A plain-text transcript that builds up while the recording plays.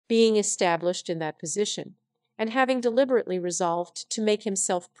being established in that position, and having deliberately resolved to make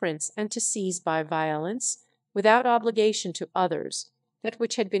himself prince and to seize by violence, without obligation to others, that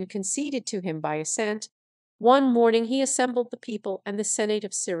which had been conceded to him by assent, one morning he assembled the people and the Senate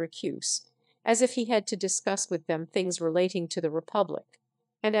of Syracuse, as if he had to discuss with them things relating to the Republic,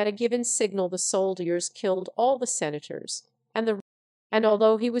 and at a given signal the soldiers killed all the senators, and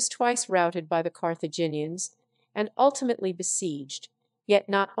although he was twice routed by the Carthaginians, and ultimately besieged, yet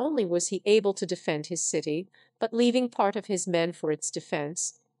not only was he able to defend his city, but leaving part of his men for its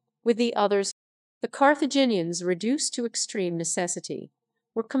defence, with the others, the Carthaginians, reduced to extreme necessity,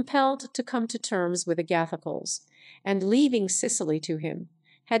 were compelled to come to terms with Agathocles, and leaving Sicily to him,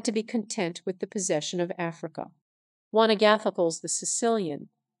 had to be content with the possession of Africa. One Agathocles the Sicilian,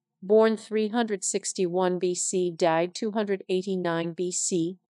 born 361 B.C., died 289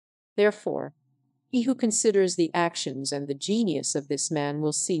 B.C. Therefore, he who considers the actions and the genius of this man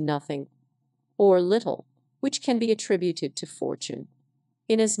will see nothing, or little, which can be attributed to fortune,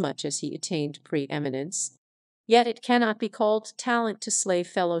 inasmuch as he attained preeminence. Yet it cannot be called talent to slay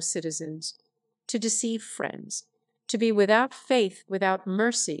fellow citizens, to deceive friends, to be without faith, without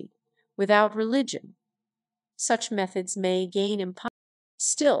mercy, without religion. Such methods may gain empire.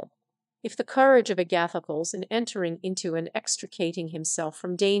 Still, if the courage of Agathocles in entering into and extricating himself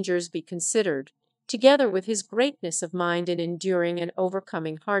from dangers be considered, together with his greatness of mind in enduring and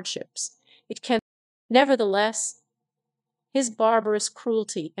overcoming hardships, it can, nevertheless, his barbarous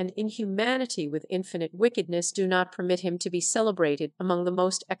cruelty and inhumanity with infinite wickedness do not permit him to be celebrated among the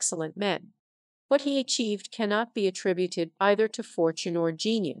most excellent men. What he achieved cannot be attributed either to fortune or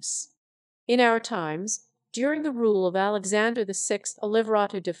genius. In our times, during the rule of Alexander VI,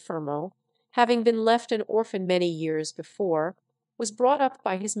 Oliverato de Fermo, having been left an orphan many years before, was brought up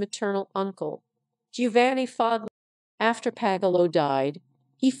by his maternal uncle, Giovanni Fogli. After Pagolo died,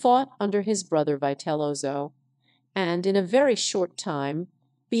 he fought under his brother Vitellozzo, and in a very short time,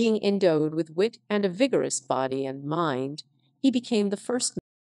 being endowed with wit and a vigorous body and mind, he became the first.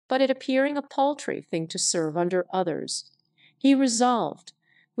 But it appearing a paltry thing to serve under others, he resolved,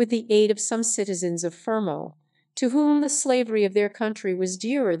 with the aid of some citizens of Fermo, to whom the slavery of their country was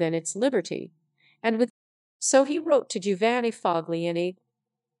dearer than its liberty, so he wrote to Giovanni Fogliani,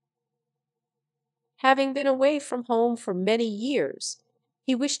 having been away from home for many years,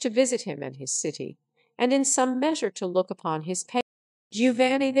 he wished to visit him and his city, and in some measure to look upon his pay.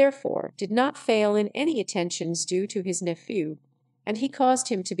 Giovanni, therefore, did not fail in any attentions due to his nephew, and he caused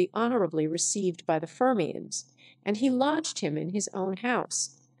him to be honourably received by the Fermians, and he lodged him in his own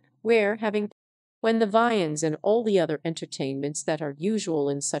house, where, when the viands and all the other entertainments that are usual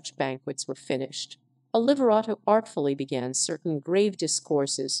in such banquets were finished, Oliverato artfully began certain grave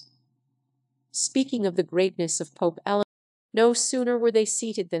discourses, speaking of the greatness of Pope Aloud. No sooner were they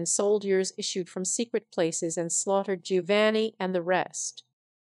seated than soldiers issued from secret places and slaughtered Giovanni and the rest.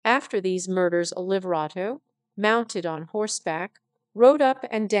 After these murders Oliverato, mounted on horseback, rode up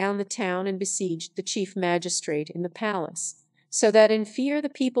and down the town and besieged the chief magistrate in the palace, so that in fear the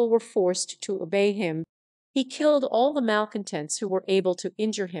people were forced to obey him. He killed all the malcontents who were able to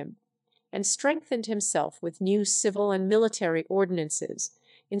injure him, and strengthened himself with new civil and military ordinances,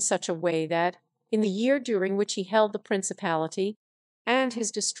 in such a way that, in the year during which he held the principality, and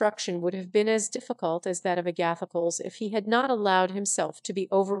his destruction would have been as difficult as that of Agathocles if he had not allowed himself to be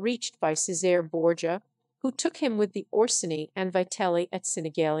overreached by Cesare Borgia, who took him with the Orsini and Vitelli at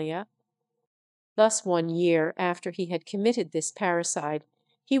Sinigalia. Thus 1 year after he had committed this parricide,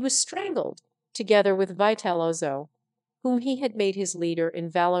 he was strangled, together with Vitellozzo, whom he had made his leader in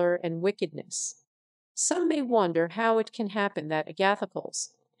valour and wickedness. Some may wonder how it can happen that Agathocles,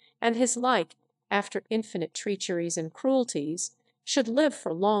 and his like, after infinite treacheries and cruelties, should live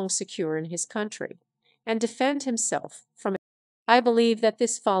for long secure in his country, and defend himself from it. I believe that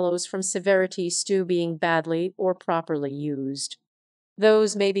this follows from severities too being badly or properly used.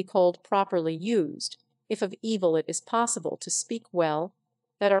 Those may be called properly used, if of evil it is possible to speak well,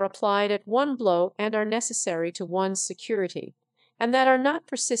 that are applied at one blow and are necessary to one's security, and that are not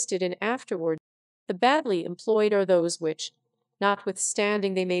persisted in afterward. The badly employed are those which,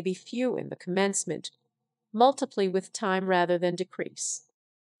 notwithstanding they may be few in the commencement, multiply with time rather than decrease.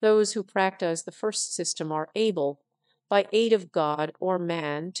 Those who practise the first system are able, by aid of God or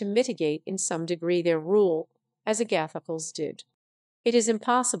man, to mitigate in some degree their rule, as Agathocles did. It is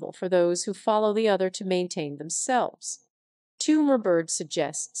impossible for those who follow the other to maintain themselves. Tummerbird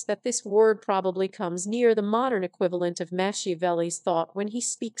suggests that this word probably comes near the modern equivalent of Machiavelli's thought when he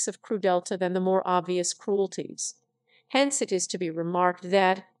speaks of crudelta than the more obvious cruelties. Hence it is to be remarked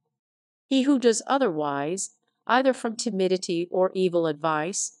that he who does otherwise, either from timidity or evil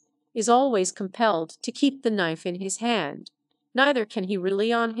advice, is always compelled to keep the knife in his hand. Neither can he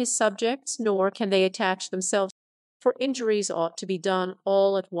rely on his subjects, nor can they attach themselves, for injuries ought to be done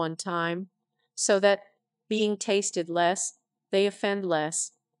all at one time, so that, being tasted less, they offend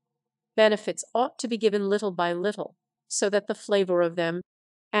less. Benefits ought to be given little by little, so that the flavor of them,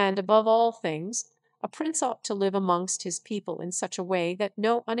 and above all things, a prince ought to live amongst his people in such a way that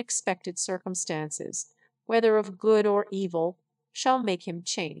no unexpected circumstances, whether of good or evil, shall make him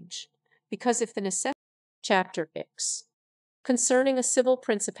change, because if the necessity. Chapter X. Concerning a civil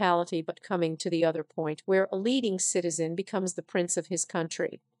principality, but coming to the other point, where a leading citizen becomes the prince of his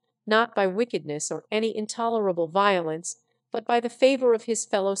country, not by wickedness or any intolerable violence, but by the favor of his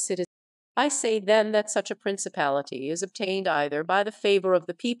fellow citizens. I say then that such a principality is obtained either by the favor of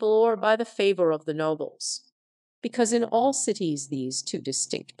the people or by the favor of the nobles, because in all cities these two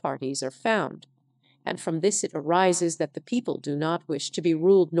distinct parties are found, and from this it arises that the people do not wish to be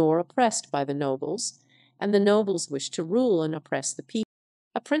ruled nor oppressed by the nobles, and the nobles wish to rule and oppress the people.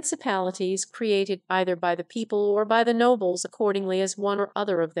 A principality is created either by the people or by the nobles accordingly as one or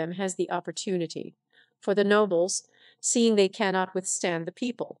other of them has the opportunity, for the nobles, seeing they cannot withstand the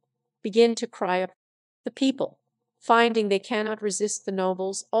people, begin to cry up. The people, finding they cannot resist the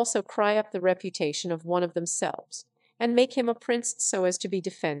nobles, also cry up the reputation of one of themselves, and make him a prince so as to be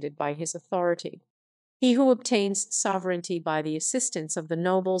defended by his authority. He who obtains sovereignty by the assistance of the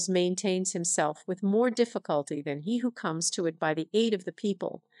nobles maintains himself with more difficulty than he who comes to it by the aid of the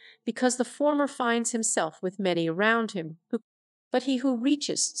people, because the former finds himself with many around him, but he who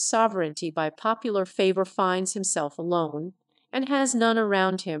reaches sovereignty by popular favor finds himself alone, and has none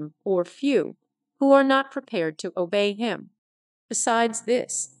around him, or few, who are not prepared to obey him. Besides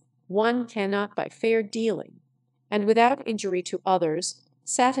this, one cannot by fair dealing, and without injury to others,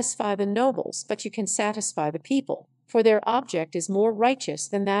 satisfy the nobles, but you can satisfy the people, for their object is more righteous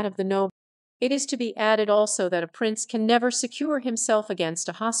than that of the nobles. It is to be added also that a prince can never secure himself against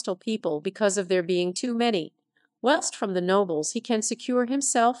a hostile people because of there being too many, whilst from the nobles he can secure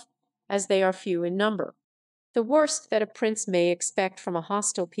himself, as they are few in number. The worst that a prince may expect from a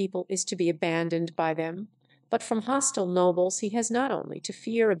hostile people is to be abandoned by them, but from hostile nobles he has not only to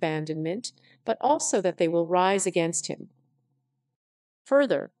fear abandonment, but also that they will rise against him.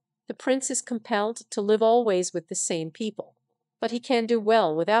 Further, the prince is compelled to live always with the same people, but he can do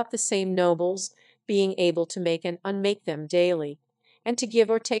well without the same nobles, being able to make and unmake them daily, and to give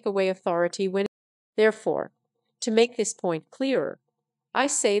or take away authority when. Therefore, to make this point clearer, I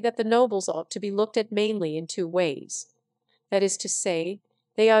say that the nobles ought to be looked at mainly in two ways. That is to say,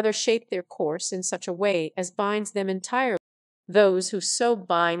 they either shape their course in such a way as binds them entirely. Those who so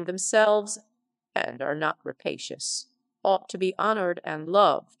bind themselves and are not rapacious ought to be honored and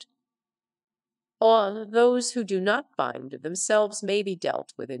loved, or those who do not bind themselves may be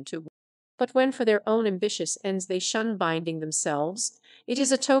dealt with in two ways. But when for their own ambitious ends they shun binding themselves, it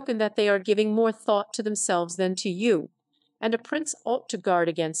is a token that they are giving more thought to themselves than to you, and a prince ought to guard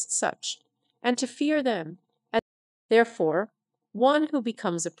against such, and to fear them. Therefore, one who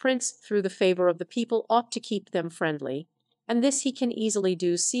becomes a prince through the favor of the people ought to keep them friendly, and this he can easily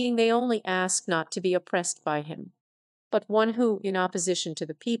do, seeing they only ask not to be oppressed by him. But one who, in opposition to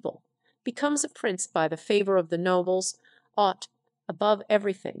the people, becomes a prince by the favor of the nobles, ought, above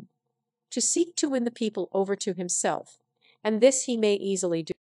everything, to seek to win the people over to himself, and this he may easily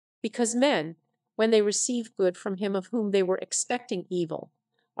do, because men, when they receive good from him of whom they were expecting evil,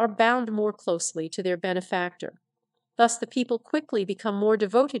 are bound more closely to their benefactor. Thus the people quickly become more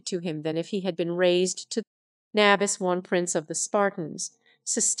devoted to him than if he had been raised to. Nabis, one prince of the Spartans,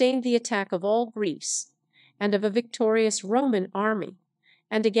 sustained the attack of all Greece, and of a victorious Roman army,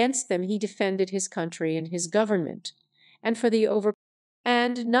 and against them he defended his country and his government, and for the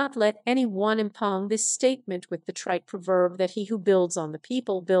and not let any one impugn this statement with the trite proverb that he who builds on the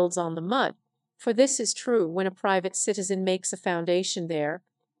people builds on the mud, for this is true when a private citizen makes a foundation there,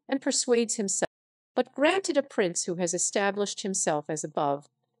 and persuades himself. But granted a prince who has established himself as above,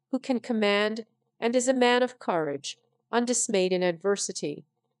 who can command, and is a man of courage, undismayed in adversity,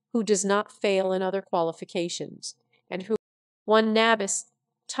 who does not fail in other qualifications, and who, one Nabis,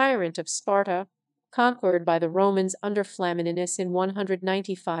 tyrant of Sparta, conquered by the Romans under Flamininus in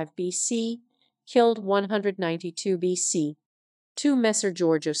 195 B.C., killed 192 B.C. to Messer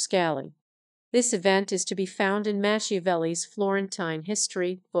Giorgio Scali. This event is to be found in Machiavelli's Florentine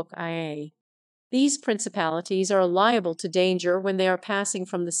History, Book IA. These principalities are liable to danger when they are passing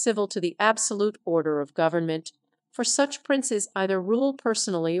from the civil to the absolute order of government, for such princes either rule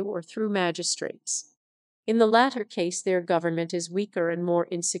personally or through magistrates. In the latter case their government is weaker and more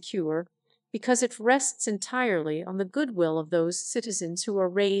insecure, because it rests entirely on the goodwill of those citizens who are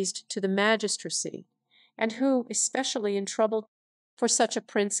raised to the magistracy, and who, especially in trouble, for such a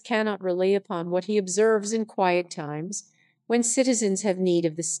prince cannot rely upon what he observes in quiet times, when citizens have need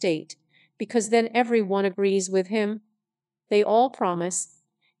of the state, because then every one agrees with him, they all promise,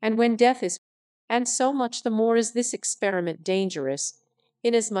 and when death is, and so much the more is this experiment dangerous,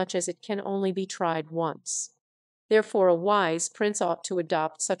 inasmuch as it can only be tried once. Therefore a wise prince ought to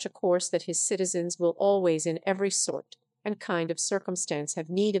adopt such a course that his citizens will always in every sort and kind of circumstance have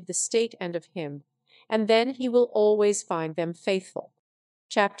need of the state and of him, and then he will always find them faithful.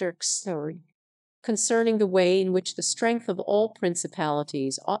 Chapter 3. Concerning the way in which the strength of all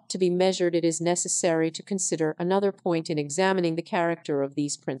principalities ought to be measured, it is necessary to consider another point in examining the character of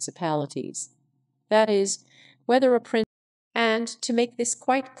these principalities. That is, whether a prince, and to make this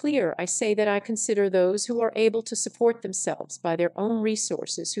quite clear, I say that I consider those who are able to support themselves by their own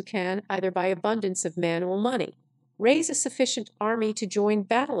resources, who can, either by abundance of men or money, raise a sufficient army to join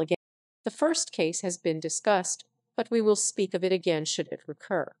battle against. The first case has been discussed, but we will speak of it again should it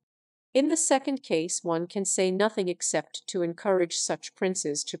recur. In the second case one can say nothing except to encourage such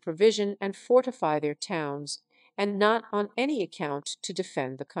princes to provision and fortify their towns, and not on any account to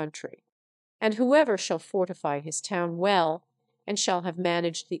defend the country. And whoever shall fortify his town well, and shall have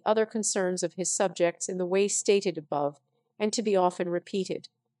managed the other concerns of his subjects in the way stated above, and to be often repeated,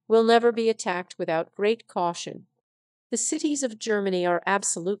 will never be attacked without great caution. The cities of Germany are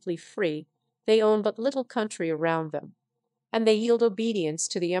absolutely free, they own but little country around them, and they yield obedience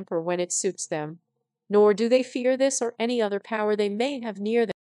to the emperor when it suits them, nor do they fear this or any other power they may have near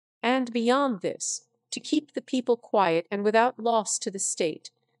them. And beyond this, to keep the people quiet and without loss to the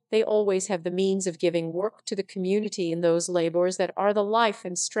state, they always have the means of giving work to the community in those labors that are the life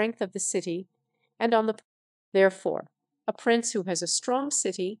and strength of the city, and on the therefore a prince who has a strong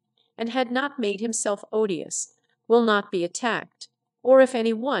city, and had not made himself odious, will not be attacked, or if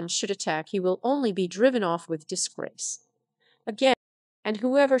any one should attack he will only be driven off with disgrace. Again, and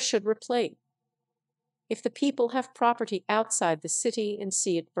whoever should reply, if the people have property outside the city and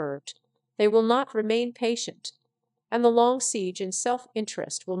see it burnt, they will not remain patient, and the long siege and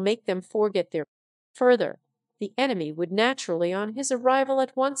self-interest will make them forget their. Further, the enemy would naturally on his arrival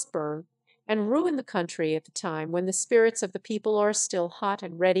at once burn and ruin the country at the time when the spirits of the people are still hot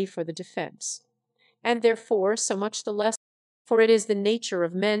and ready for the defense, and therefore so much the less, for it is the nature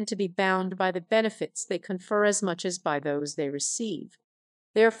of men to be bound by the benefits they confer as much as by those they receive.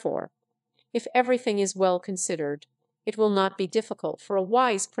 Therefore, if everything is well considered, it will not be difficult for a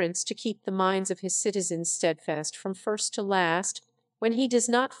wise prince to keep the minds of his citizens steadfast from first to last, when he does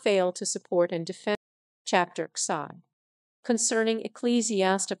not fail to support and defend. Chapter 4. Concerning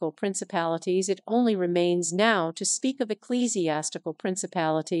ecclesiastical principalities, it only remains now to speak of ecclesiastical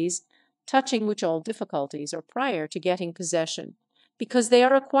principalities, touching which all difficulties are prior to getting possession, because they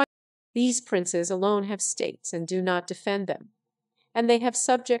are acquired. These princes alone have states and do not defend them, and they have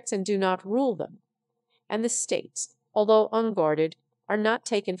subjects and do not rule them, and the states, although unguarded, are not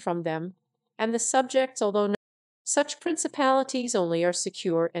taken from them, and the subjects, although not, such principalities only are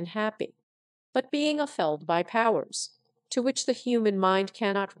secure and happy. But being upheld by powers, to which the human mind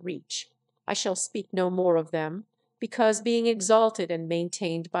cannot reach, I shall speak no more of them, because being exalted and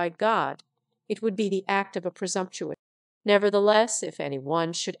maintained by God, it would be the act of a presumptuous. Nevertheless, if any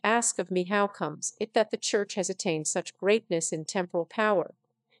one should ask of me how comes it that the Church has attained such greatness in temporal power,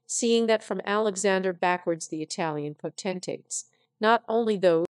 seeing that from Alexander backwards the Italian potentates, not only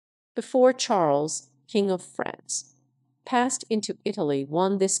those before Charles, King of France, passed into Italy,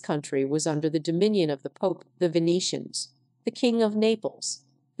 one this country was under the dominion of the Pope, the Venetians, the King of Naples,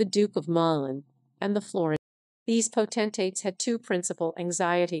 the Duke of Milan, and the Florentines. These potentates had two principal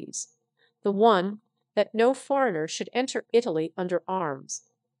anxieties: the one, that no foreigner should enter Italy under arms;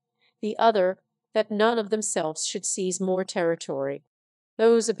 the other, that none of themselves should seize more territory.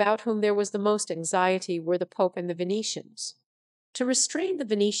 Those about whom there was the most anxiety were the Pope and the Venetians. To restrain the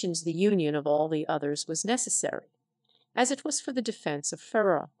Venetians the union of all the others was necessary, as it was for the defence of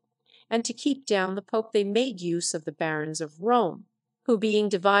Ferrara, and to keep down the Pope they made use of the barons of Rome, who being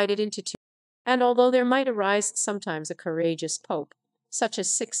divided into two, and although there might arise sometimes a courageous Pope, such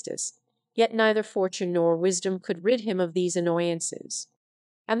as Sixtus, yet neither fortune nor wisdom could rid him of these annoyances.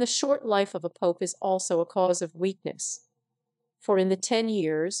 And the short life of a Pope is also a cause of weakness, for in the 10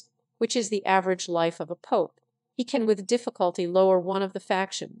 years, which is the average life of a Pope, he can with difficulty lower one of the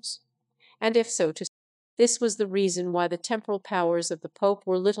factions, and if so to this was the reason why the temporal powers of the Pope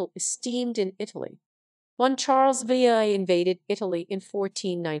were little esteemed in Italy. One Charles VI invaded Italy in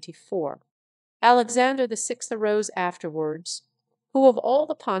 1494. Alexander VI arose afterwards, who of all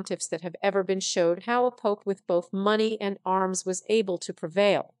the pontiffs that have ever been showed how a pope with both money and arms was able to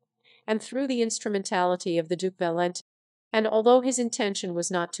prevail, and through the instrumentality of the Duke Valente. And although his intention was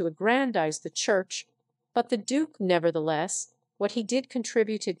not to aggrandize the Church, but the Duke, nevertheless, what he did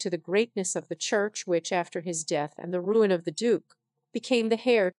contributed to the greatness of the Church, which, after his death and the ruin of the Duke, became the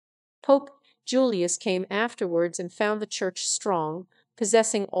heir. Pope Julius came afterwards and found the Church strong,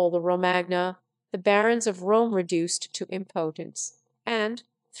 possessing all the Romagna, the barons of Rome reduced to impotence, and,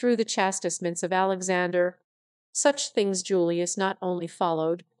 through the chastisements of Alexander, such things Julius not only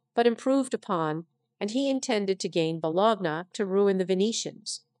followed, but improved upon, and he intended to gain Bologna, to ruin the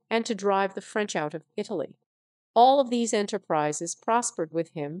Venetians, and to drive the French out of Italy. All of these enterprises prospered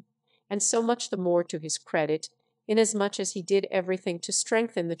with him, and so much the more to his credit, inasmuch as he did everything to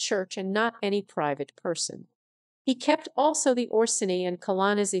strengthen the Church and not any private person. He kept also the Orsini and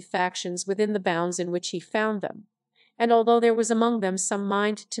Colonnesi factions within the bounds in which he found them, and although there was among them some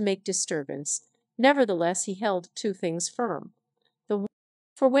mind to make disturbance, nevertheless he held two things firm.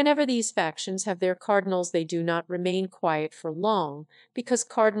 For whenever these factions have their cardinals they do not remain quiet for long, because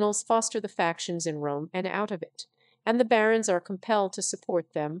cardinals foster the factions in Rome and out of it, and the barons are compelled to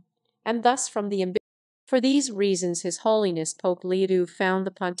support them, and thus For these reasons His Holiness Pope Leo found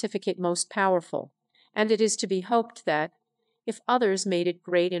the pontificate most powerful, and it is to be hoped that, if others made it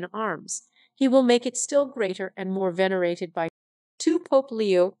great in arms, he will make it still greater and more venerated by. To Pope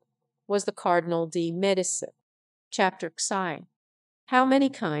Leo was the Cardinal de' Medici. Chapter XI. How many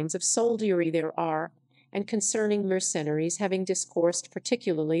kinds of soldiery there are, and concerning mercenaries, having discoursed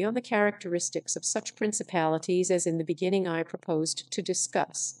particularly on the characteristics of such principalities as in the beginning I proposed to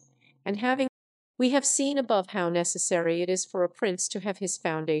discuss, and we have seen above how necessary it is for a prince to have his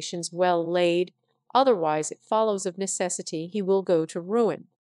foundations well laid, otherwise it follows of necessity he will go to ruin.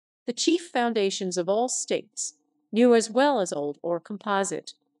 The chief foundations of all states, new as well as old or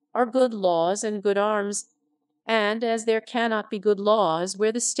composite, are good laws and good arms, and as there cannot be good laws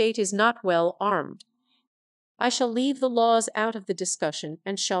where the state is not well armed, I shall leave the laws out of the discussion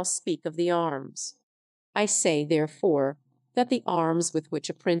and shall speak of the arms. I say, therefore, that the arms with which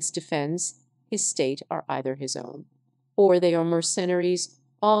a prince defends his state are either his own, or they are mercenaries,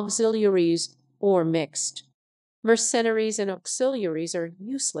 auxiliaries, or mixed. Mercenaries and auxiliaries are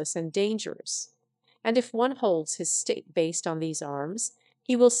useless and dangerous, and if one holds his state based on these arms,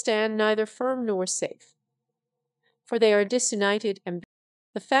 he will stand neither firm nor safe. For they are disunited, and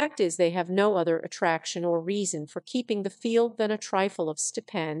the fact is they have no other attraction or reason for keeping the field than a trifle of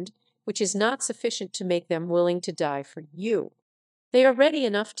stipend, which is not sufficient to make them willing to die for you. They are ready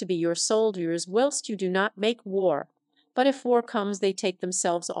enough to be your soldiers whilst you do not make war, but if war comes they take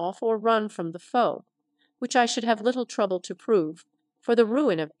themselves off or run from the foe, which I should have little trouble to prove, for the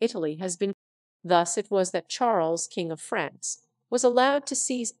ruin of Italy has been. Thus it was that Charles, King of France, was allowed to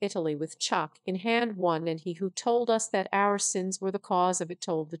seize Italy with chalk in hand one, and he who told us that our sins were the cause of it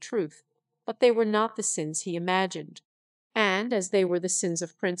told the truth, but they were not the sins he imagined. And as they were the sins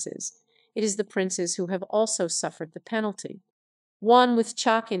of princes, it is the princes who have also suffered the penalty. One with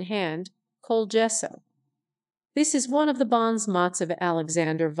chalk in hand, Colgesso. This is one of the bons mots of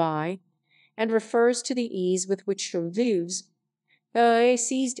Alexander Vi, and refers to the ease with which Jules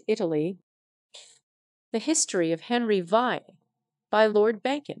seized Italy. The history of Henry Vi, by Lord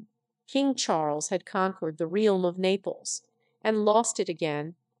Bacon. King Charles had conquered the realm of Naples, and lost it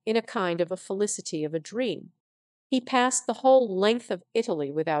again in a kind of a felicity of a dream. He passed the whole length of Italy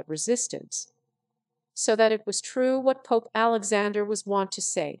without resistance, so that it was true what Pope Alexander was wont to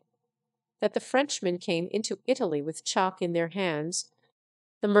say, that the Frenchmen came into Italy with chalk in their hands.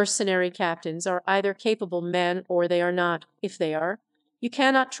 The mercenary captains are either capable men or they are not. If they are, you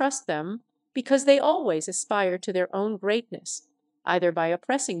cannot trust them, because they always aspire to their own greatness, either by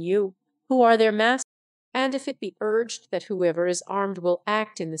oppressing you, who are their masters, and if it be urged that whoever is armed will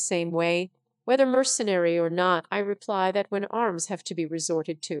act in the same way, whether mercenary or not, I reply that when arms have to be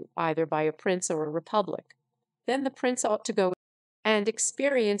resorted to, either by a prince or a republic, then the prince ought to go, and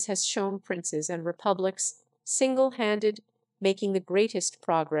experience has shown princes and republics single-handed making the greatest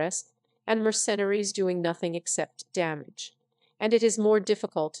progress, and mercenaries doing nothing except damage. And it is more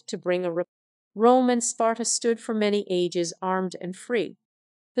difficult to bring a Rome and Sparta stood for many ages armed and free.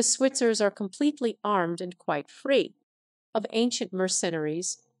 The Switzers are completely armed and quite free. Of ancient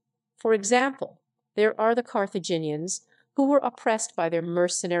mercenaries, for example, there are the Carthaginians, who were oppressed by their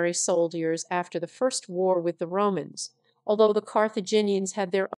mercenary soldiers after the first war with the Romans, although the Carthaginians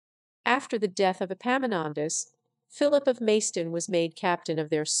had their own. After the death of Epaminondas, Philip of Macedon was made captain of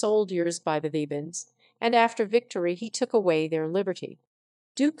their soldiers by the Thebans, and after victory he took away their liberty.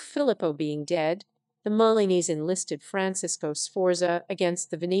 Duke Filippo being dead, The Milanese enlisted Francisco Sforza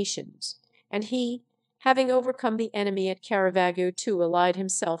against the Venetians, and he, having overcome the enemy at Caravaggio, too allied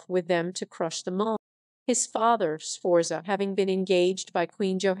himself with them to crush the Milan. His father, Sforza, having been engaged by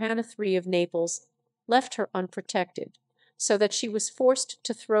Queen Johanna III of Naples, left her unprotected, so that she was forced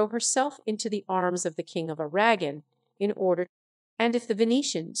to throw herself into the arms of the King of Aragon in order. And if the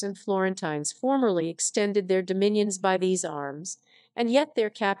Venetians and Florentines formerly extended their dominions by these arms, and yet their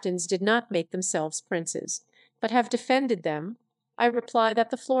captains did not make themselves princes, but have defended them, I reply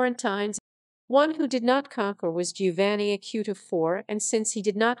that the Florentines, one who did not conquer was Giovanni Acuto IV, and since he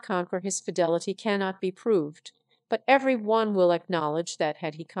did not conquer, his fidelity cannot be proved. But every one will acknowledge that,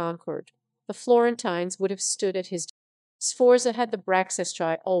 had he conquered, the Florentines would have stood at his. Sforza had the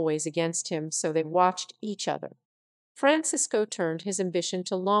Braccisti always against him, so they watched each other. Francisco turned his ambition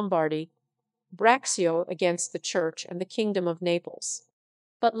to Lombardy, Braccio against the Church and the kingdom of Naples.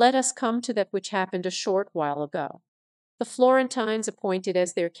 But let us come to that which happened a short while ago. The Florentines appointed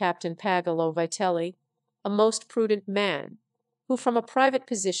as their captain Pagolo Vitelli, a most prudent man, who from a private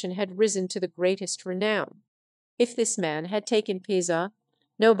position had risen to the greatest renown. If this man had taken Pisa,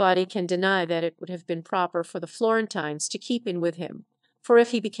 nobody can deny that it would have been proper for the Florentines to keep in with him, for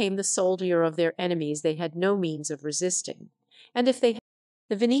if he became the soldier of their enemies they had no means of resisting, and if they had,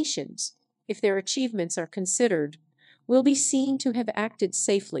 the Venetians, if their achievements are considered, will be seen to have acted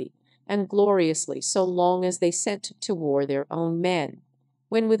safely and gloriously so long as they sent to war their own men,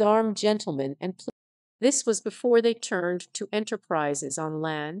 when with armed gentlemen and this was before they turned to enterprises on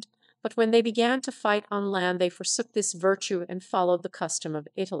land, but when they began to fight on land they forsook this virtue and followed the custom of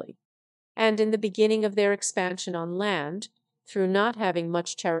Italy. And in the beginning of their expansion on land, through not having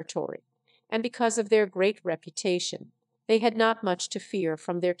much territory, and because of their great reputation, they had not much to fear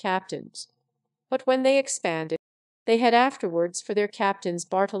from their captains. But when they expanded, they had afterwards for their captains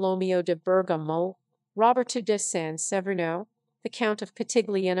Bartolomeo de Bergamo, Roberto de San Severino, the Count of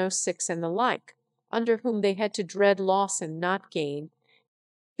Pitigliano VI, and the like, under whom they had to dread loss and not gain,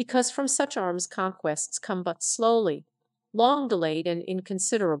 because from such arms conquests come but slowly, long delayed and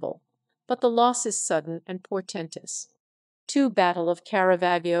inconsiderable, but the loss is sudden and portentous. 2 Battle of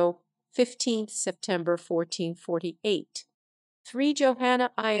Caravaggio, 15th September 1448. 3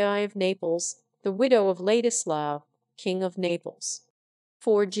 Johanna I of Naples, the widow of Ladislao, King of Naples.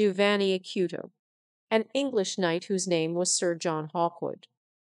 4 Giovanni Acuto, an English knight whose name was Sir John Hawkwood.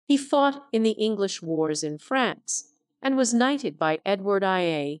 He fought in the English wars in France, and was knighted by Edward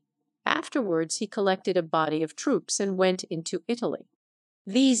IA. Afterwards he collected a body of troops and went into Italy.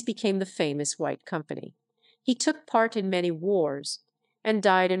 These became the famous White Company. He took part in many wars, and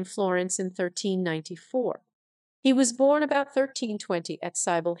died in Florence in 1394. He was born about 1320 at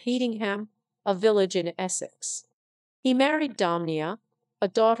Sible Hedingham, a village in Essex. He married Domnia, a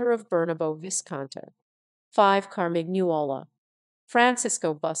daughter of Bernabo Visconti. 5 Carmignuola.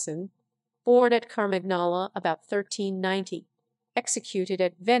 Francisco Busson, born at Carmignala about 1390, executed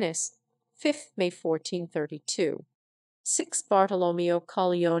at Venice, 5th May 1432. 6 Bartolomeo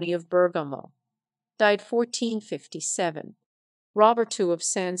Colleoni of Bergamo, died 1457. Roberto of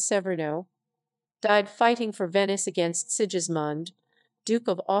San Severino, died fighting for Venice against Sigismund, Duke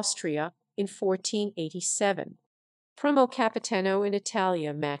of Austria, in 1487. Primo Capitano in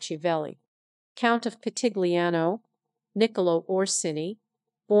Italia Machiavelli. Count of Pitigliano, Niccolo Orsini,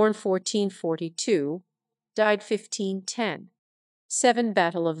 born 1442, died 1510. 7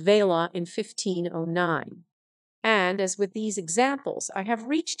 Battle of Vela in 1509. And, as with these examples, I have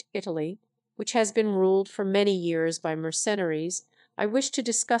reached Italy, which has been ruled for many years by mercenaries, I wish to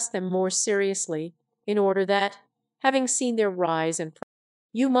discuss them more seriously, in order that, having seen their rise and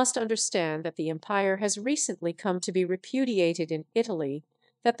you must understand that the empire has recently come to be repudiated in Italy,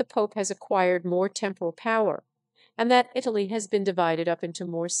 that the Pope has acquired more temporal power, and that Italy has been divided up into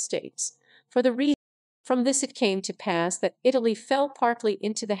more states, for the reason. From this it came to pass that Italy fell partly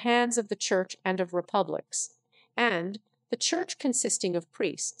into the hands of the Church and of republics, and the Church consisting of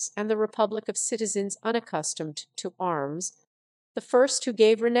priests, and the republic of citizens unaccustomed to arms. The first who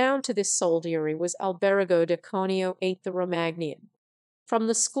gave renown to this soldiery was Alberigo de Conio VIII the Romagnian. From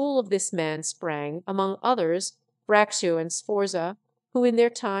the school of this man sprang, among others, Braccio and Sforza, who in their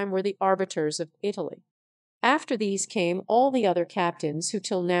time were the arbiters of Italy. After these came all the other captains who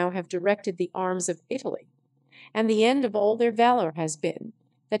till now have directed the arms of Italy, and the end of all their valour has been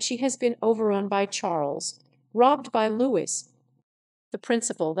that she has been overrun by Charles, robbed by Louis. The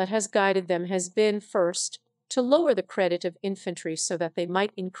principle that has guided them has been, first, to lower the credit of infantry so that they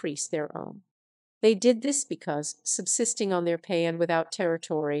might increase their own. They did this because, subsisting on their pay and without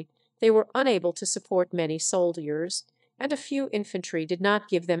territory, they were unable to support many soldiers, and a few infantry did not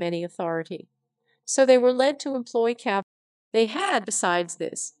give them any authority. so they were led to employ cavalry. They had, besides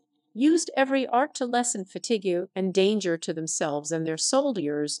this, used every art to lessen fatigue and danger to themselves and their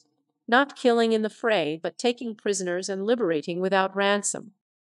soldiers, not killing in the fray, but taking prisoners and liberating without ransom.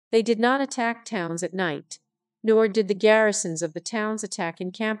 They did not attack towns at night, nor did the garrisons of the towns attack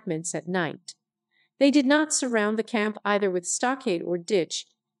encampments at night. They did not surround the camp either with stockade or ditch,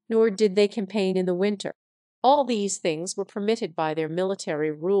 nor did they campaign in the winter. All these things were permitted by their military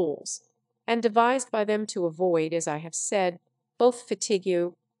rules, and devised by them to avoid, as I have said, both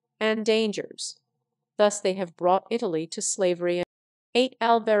fatigue and dangers. Thus they have brought Italy to slavery. 8.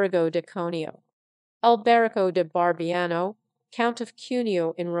 Alberigo de Conio. Alberico de Barbiano, Count of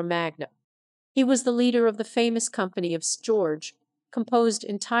Cuneo in Romagna. He was the leader of the famous company of George, composed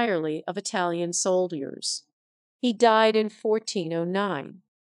entirely of Italian soldiers. He died in 1409.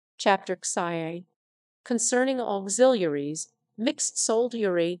 Chapter XIA. Concerning auxiliaries, mixed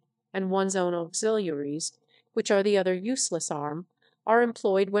soldiery, and one's own auxiliaries, which are the other useless arm, are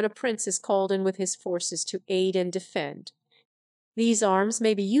employed when a prince is called in with his forces to aid and defend. These arms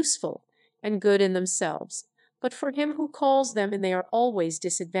may be useful and good in themselves, but for him who calls them in they are always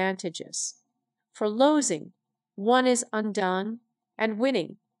disadvantageous. For losing, one is undone, and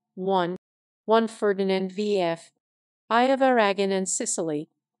winning, one Ferdinand V.F. I of Aragon and Sicily,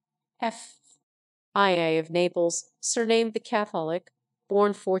 F. I.A. of Naples, surnamed the Catholic,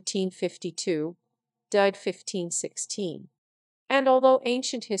 born 1452, died 1516. And although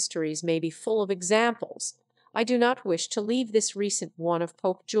ancient histories may be full of examples, I do not wish to leave this recent one of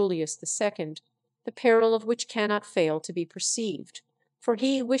Pope Julius II, the peril of which cannot fail to be perceived, for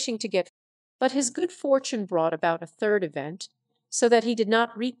he wishing to get, but his good fortune brought about a third event, so that he did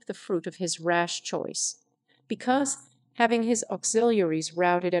not reap the fruit of his rash choice, because, having his auxiliaries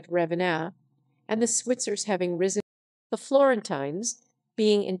routed at Ravenna, and the Switzers having risen, the Florentines,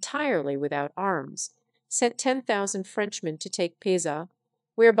 being entirely without arms, sent 10,000 Frenchmen to take Pisa,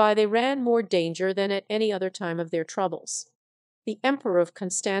 whereby they ran more danger than at any other time of their troubles. The Emperor of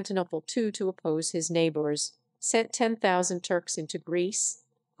Constantinople, too, to oppose his neighbours, sent 10,000 Turks into Greece,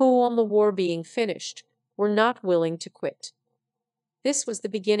 who, on the war being finished, were not willing to quit. This was the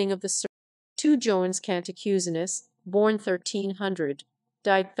beginning of the 2 Joannes Cantacuzenus, born 1300,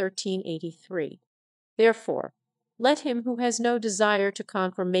 died 1383. Therefore, let him who has no desire to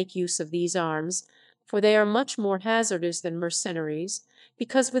conquer make use of these arms, for they are much more hazardous than mercenaries,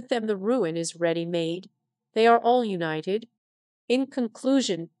 because with them the ruin is ready-made. They are all united. In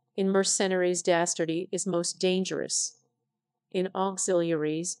conclusion, in mercenaries dastardy is most dangerous. In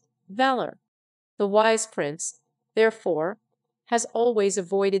auxiliaries, valour. The wise prince, therefore, has always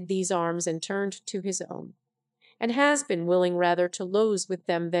avoided these arms and turned to his own, and has been willing rather to lose with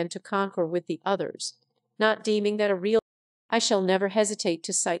them than to conquer with the others, not deeming that a real. I shall never hesitate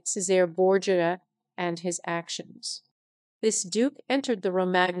to cite Cesare Borgia and his actions. This duke entered the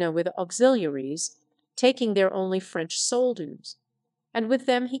Romagna with auxiliaries, taking there only French soldiers, and with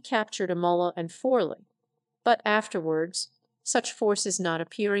them he captured Imola and Forli, but afterwards, such forces not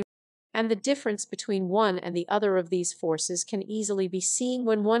appearing, and the difference between one and the other of these forces can easily be seen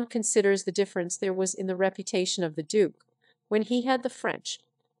when one considers the difference there was in the reputation of the duke, when he had the French,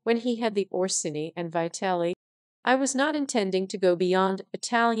 when he had the Orsini and Vitelli. I was not intending to go beyond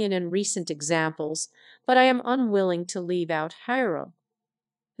Italian and recent examples, but I am unwilling to leave out Hiero,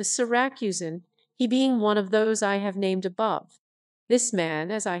 the Syracusan, he being one of those I have named above. This man,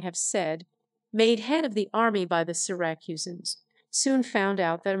 as I have said, made head of the army by the Syracusans, soon found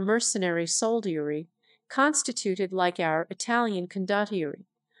out that a mercenary soldiery, constituted like our Italian condottieri,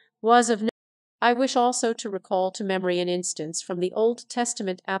 was of no. I wish also to recall to memory an instance from the Old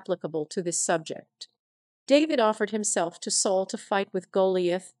Testament applicable to this subject. David offered himself to Saul to fight with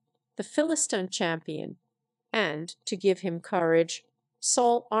Goliath, the Philistine champion, and, to give him courage,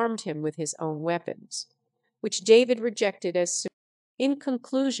 Saul armed him with his own weapons, which David rejected as soon. In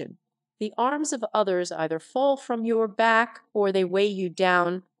conclusion, the arms of others either fall from your back, or they weigh you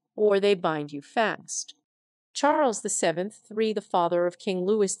down, or they bind you fast. Charles VII, the father of King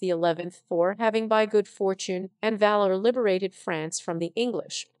Louis XI, for having by good fortune and valour liberated France from the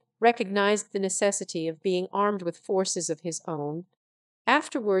English, recognized the necessity of being armed with forces of his own.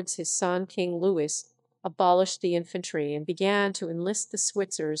 Afterwards his son, King Louis, abolished the infantry and began to enlist the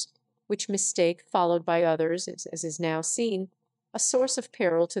Switzers, which mistake, followed by others, as is now seen, a source of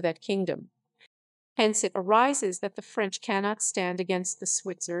peril to that kingdom. Hence it arises that the French cannot stand against the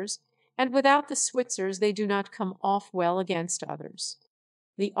Switzers, and without the Switzers they do not come off well against others.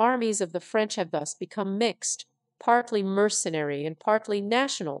 The armies of the French have thus become mixed, partly mercenary and partly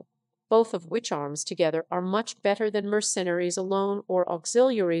national, both of which arms together are much better than mercenaries alone or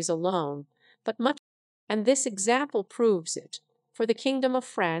auxiliaries alone, but much, and this example proves it, for the kingdom of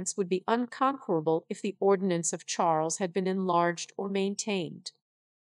France would be unconquerable if the ordinance of Charles had been enlarged or maintained.